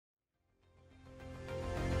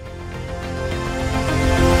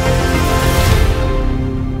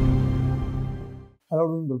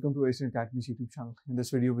Hello everyone, welcome to Asian Academy's YouTube channel. In this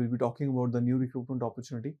video, we'll be talking about the new recruitment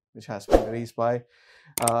opportunity which has been released by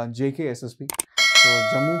JKSSB. So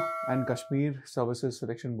Jammu and Kashmir Services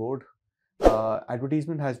Selection Board.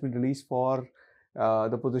 Advertisement has been released for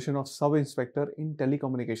the position of sub-inspector in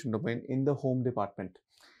telecommunication domain in the Home Department.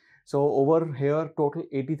 So over here, total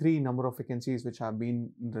 83 number of vacancies which have been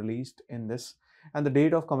released in this, and the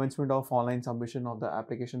date of commencement of online submission of the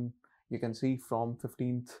application you can see from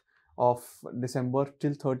 15th of December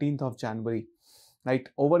till 13th of January. Right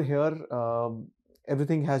over here,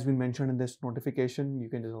 everything has been mentioned in this notification. You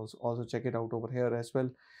can just also check it out over here as well.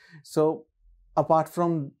 So apart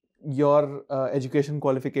from your education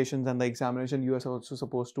qualifications and the examination, you are also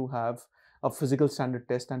supposed to have a physical standard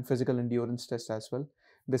test and physical endurance test as well.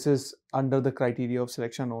 This is under the criteria of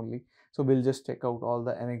selection only. So we'll just check out all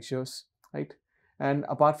the annexures, right? And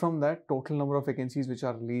apart from that, total number of vacancies which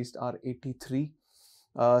are released are 83.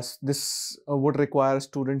 This would require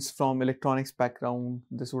students from electronics background.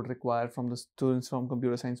 This would require from the students from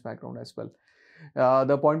computer science background as well.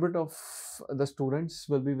 The appointment of the students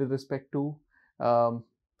will be with respect to the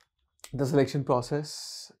selection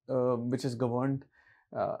process, which is governed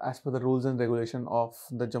as per the rules and regulation of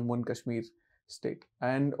the Jammu and Kashmir state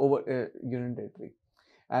and over Union Territory.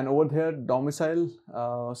 And over there, domicile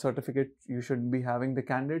certificate you should be having. The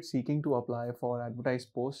candidate seeking to apply for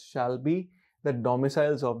advertised posts shall be the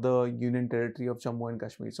domiciles of the Union Territory of Jammu and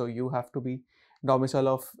Kashmir. So you have to be domicile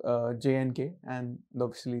of J&K, and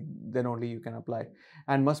obviously then only you can apply,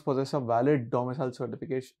 and must possess a valid domicile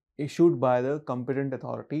certificate issued by the competent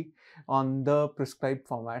authority on the prescribed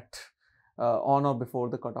format on or before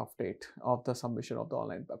the cutoff date of the submission of the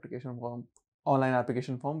online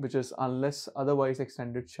application form, which is, unless otherwise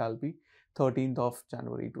extended, shall be 13th of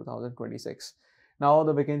January 2026. Now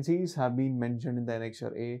the vacancies have been mentioned in the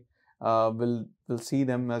annexure A. We'll see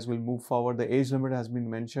them as we'll move forward. The age limit has been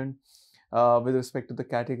mentioned with respect to the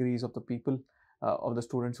categories of the people, of the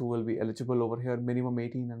students who will be eligible over here. Minimum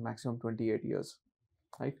 18 and maximum 28 years,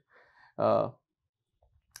 right?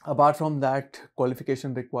 Apart from that,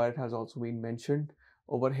 qualification required has also been mentioned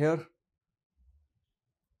over here,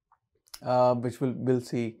 which we'll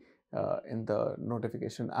see in the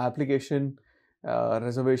notification. Application,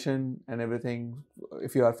 reservation and everything.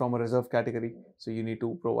 If you are from a reserve category, so you need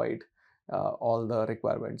to provide all the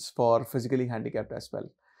requirements for physically handicapped as well,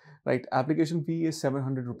 right? Application fee is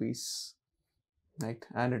 700 rupees, right?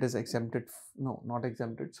 And it is exempted, no, not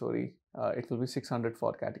exempted, sorry. It will be 600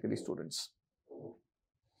 for category students.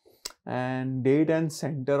 And date and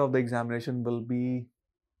center of the examination will be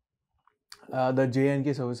the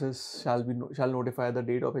J&K services shall notify the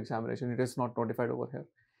date of examination. It is not notified over here,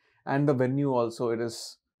 and the venue also, it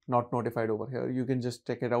is not notified over here. You can just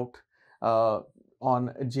check it out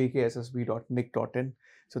on jkssb.nic.in.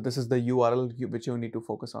 So this is the URL which you need to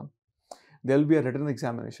focus on. There will be a written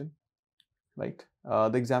examination, right?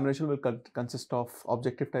 The examination will consist of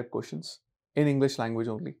objective type questions in English language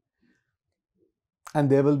only, and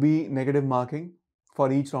there will be negative marking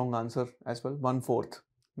for each wrong answer as well. 1/4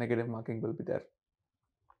 negative marking will be there,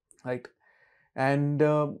 right? And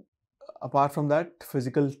apart from that,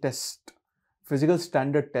 physical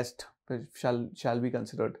standard test shall be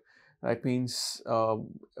considered. That means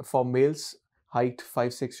for males, height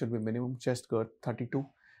 5'6" should be minimum, chest girth 32,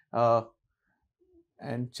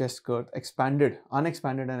 and chest girth unexpanded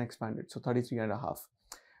and expanded, so 33.5.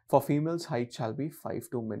 For females, height shall be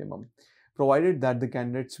 5'2" minimum, provided that the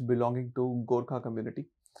candidates belonging to Gorkha community,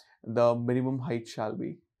 the minimum height shall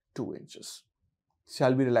be 2 inches,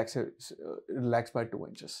 shall be relaxed by 2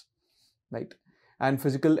 inches, right? And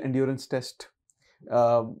physical endurance test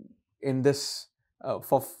in this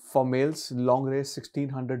for males, long race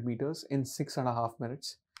 1600 meters in 6.5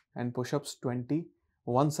 minutes, and push-ups 20,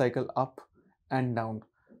 one cycle up and down.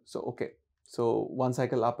 So okay, so one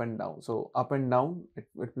cycle up and down, so up and down it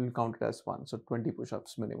will count it as one, so 20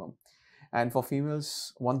 push-ups minimum. And for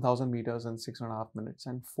females, 1000 meters in 6.5 minutes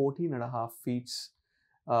and 14.5 feet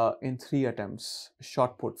in 3 attempts.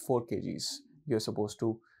 Shot put 4 kgs you're supposed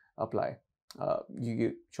to apply.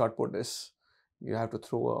 Shot put is, you have to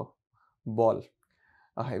throw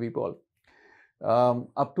a heavy ball.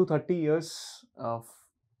 Up to 30 years,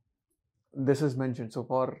 this is mentioned. So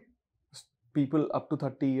for people up to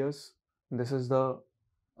 30 years, this is the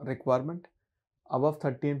requirement. Above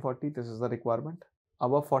 30 and 40, this is the requirement.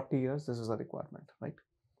 Above 40 years, this is a requirement, right?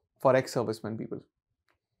 For ex-servicemen people.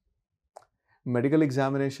 Medical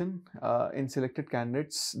examination in selected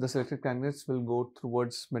candidates. The selected candidates will go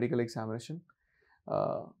towards medical examination,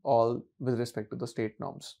 all with respect to the state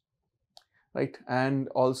norms, right? And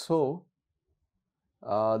also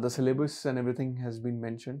the syllabus and everything has been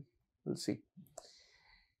mentioned. We'll see.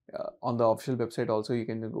 on the official website also, you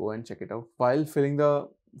can go and check it out. While filling the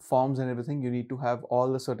forms and everything, you need to have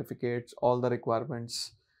all the certificates, all the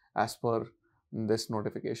requirements as per this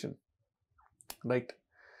notification, right?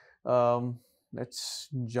 Let's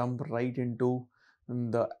jump right into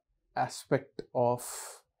the aspect of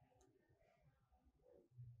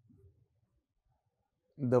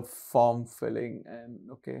the form filling. And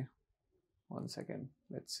okay, one second,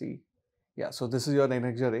 let's see. Yeah, so this is your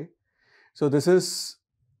next array. So this is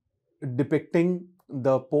depicting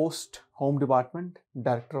the post, Home Department,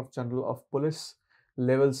 Director of General of Police,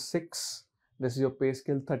 level 6. This is your pay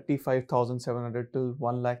scale, 35,700 till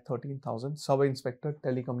 1,13,000. Sub Inspector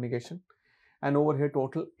Telecommunication. And over here,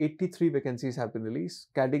 total 83 vacancies have been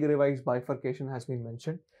released. Category wise bifurcation has been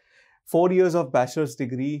mentioned. 4 years of bachelor's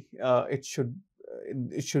degree. It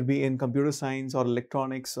should be in computer science or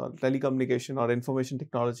electronics or telecommunication or information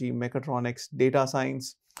technology, mechatronics, data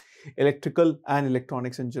science, electrical and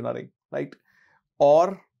electronics engineering, right?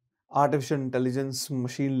 Or artificial intelligence,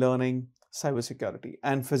 machine learning, cybersecurity,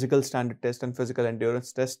 and physical standard test and physical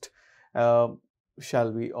endurance test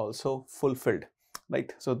shall be also fulfilled,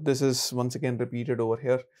 right? So this is once again repeated over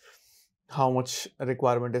here, how much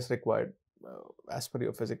requirement is required as per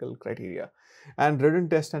your physical criteria. And written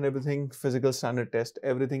test and everything, physical standard test,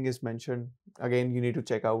 everything is mentioned. Again, you need to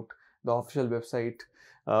check out the official website,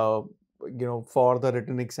 for the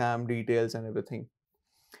written exam details and everything.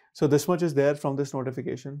 So this much is there from this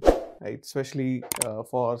notification, right? Especially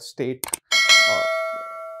for state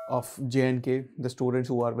of J&K, the students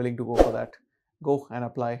who are willing to go for that, go and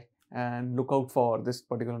apply and look out for this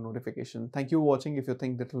particular notification. Thank you for watching. If you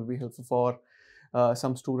think that will be helpful for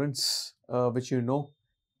some students which you know,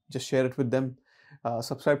 just share it with them.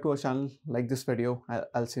 Subscribe to our channel, like this video.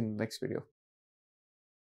 I'll see you in the next video.